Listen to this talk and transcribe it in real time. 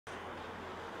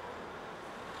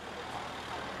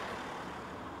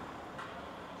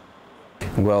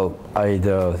Well, I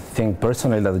think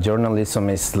personally that journalism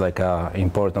is like an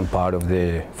important part of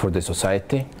for the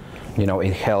society. You know,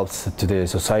 it helps to the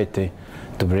society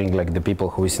to bring like the people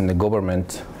who is in the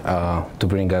government to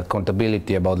bring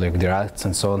accountability about like their acts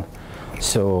and so on.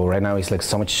 So right now it's like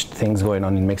so much things going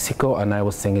on in Mexico, and I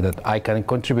was thinking that I can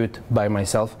contribute by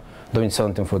myself doing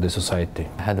something for the society.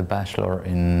 I had a bachelor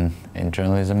in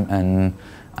journalism, and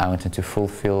I wanted to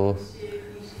fulfill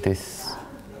this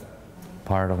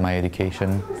part of my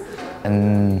education,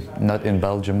 and not in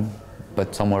Belgium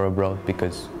but somewhere abroad,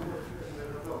 because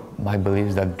my belief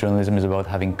is that journalism is about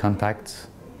having contacts,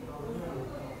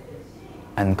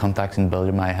 and contacts in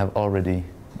Belgium I have already.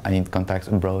 I need contacts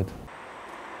abroad.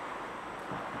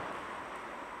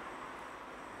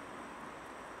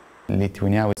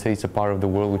 Lithuania, I would say, it's a part of the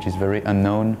world which is very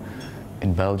unknown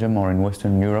in Belgium or in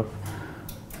Western Europe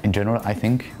in general, I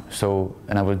think. So,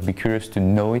 and I would be curious to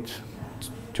know it,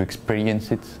 to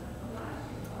experience it.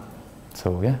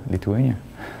 So yeah, Lithuania.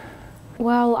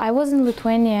 Well, I was in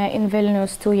Lithuania in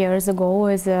Vilnius 2 years ago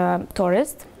as a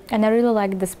tourist, and I really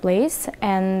liked this place.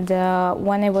 And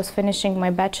when I was finishing my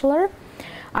bachelor,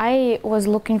 I was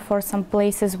looking for some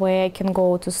places where I can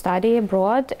go to study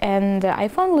abroad, and I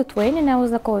found Lithuania, and I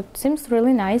was like, oh, it seems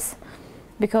really nice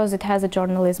because it has a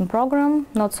journalism program.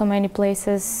 Not so many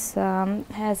places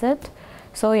has it.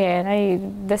 So yeah,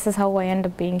 this is how I end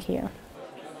up being here.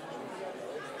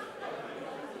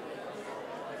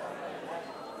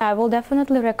 I will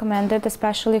definitely recommend it,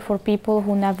 especially for people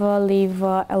who never live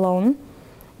alone,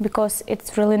 because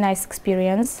it's really nice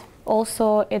experience.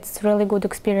 Also, it's really good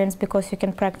experience because you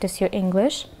can practice your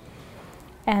English,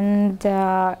 and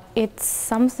it's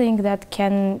something that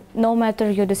can, no matter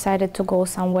you decided to go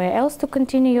somewhere else to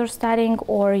continue your studying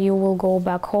or you will go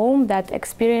back home, that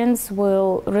experience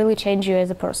will really change you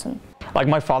as a person. Like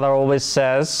my father always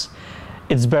says,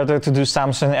 it's better to do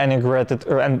something and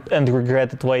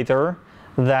regret it later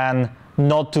than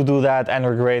not to do that and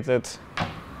regret it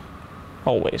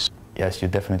always. Yes, you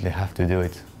definitely have to do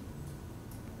it.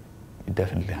 You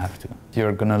definitely have to.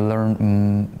 You're gonna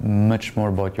learn much more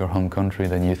about your home country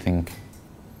than you think.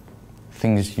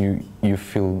 Things you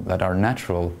feel that are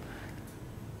natural,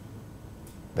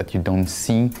 that you don't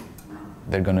see,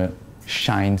 they're gonna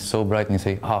shine so bright, and you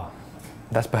say, oh,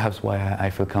 that's perhaps why I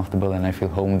feel comfortable and I feel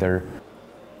home there.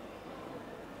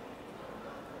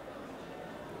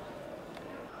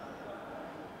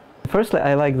 Firstly,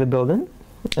 I like the building.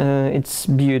 It's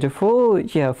beautiful.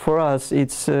 Yeah, for us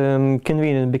it's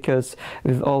convenient because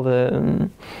with all the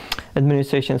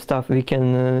administration stuff we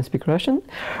can speak Russian.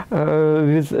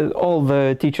 With all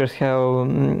the teachers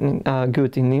have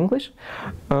good in English.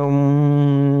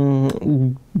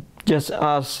 Just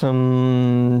us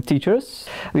teachers,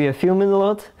 we are filming a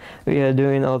lot. We are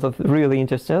doing a lot of really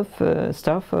interesting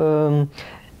stuff.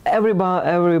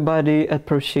 Everybody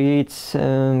appreciates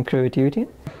creativity.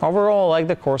 Overall, I like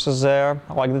the courses there,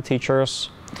 I like the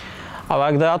teachers, I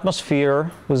like the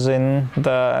atmosphere within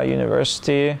the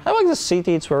university. I like the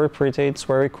city, it's very pretty, it's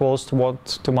very close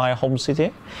to my home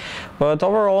city. But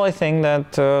overall, I think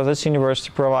that this university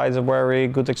provides a very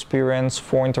good experience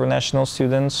for international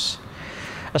students,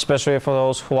 especially for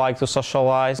those who like to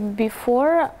socialize.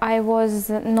 Before, I was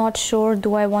not sure,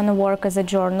 do I want to work as a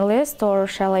journalist or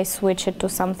shall I switch it to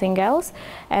something else?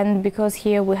 And because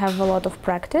here we have a lot of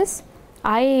practice,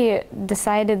 I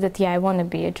decided that, yeah, I want to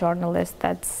be a journalist.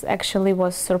 That actually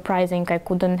was surprising. I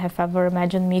couldn't have ever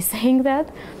imagined me saying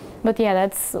that. But yeah,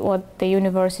 that's what the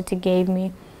university gave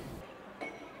me.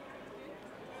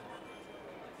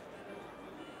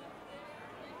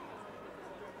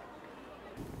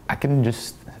 I can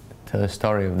just tell a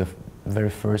story of the very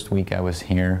first week I was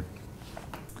here.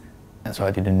 And so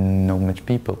I didn't know much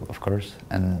people, of course.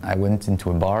 And I went into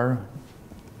a bar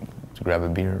to grab a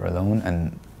beer alone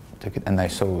and took it. And I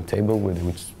saw a table with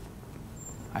which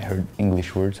I heard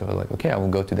English words. So I was like, okay, I will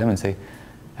go to them and say,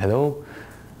 hello,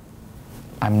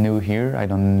 I'm new here. I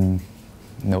don't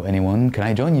know anyone. Can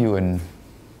I join you? And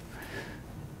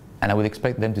I would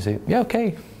expect them to say, yeah,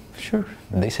 okay, sure.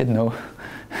 And they said no.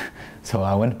 So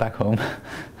I went back home.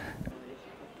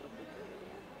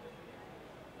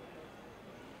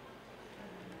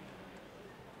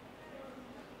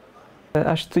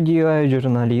 Aš studijuoju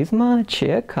žurnalizmą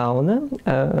čia Kaune,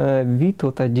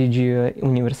 Vytauto didžiojo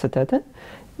universitete.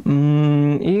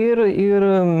 Ir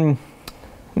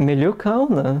myliu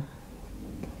Kauną.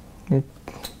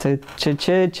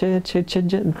 Čia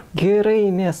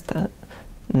gerai miesta.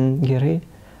 Gerai.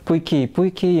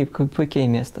 Puikiai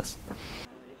miestas.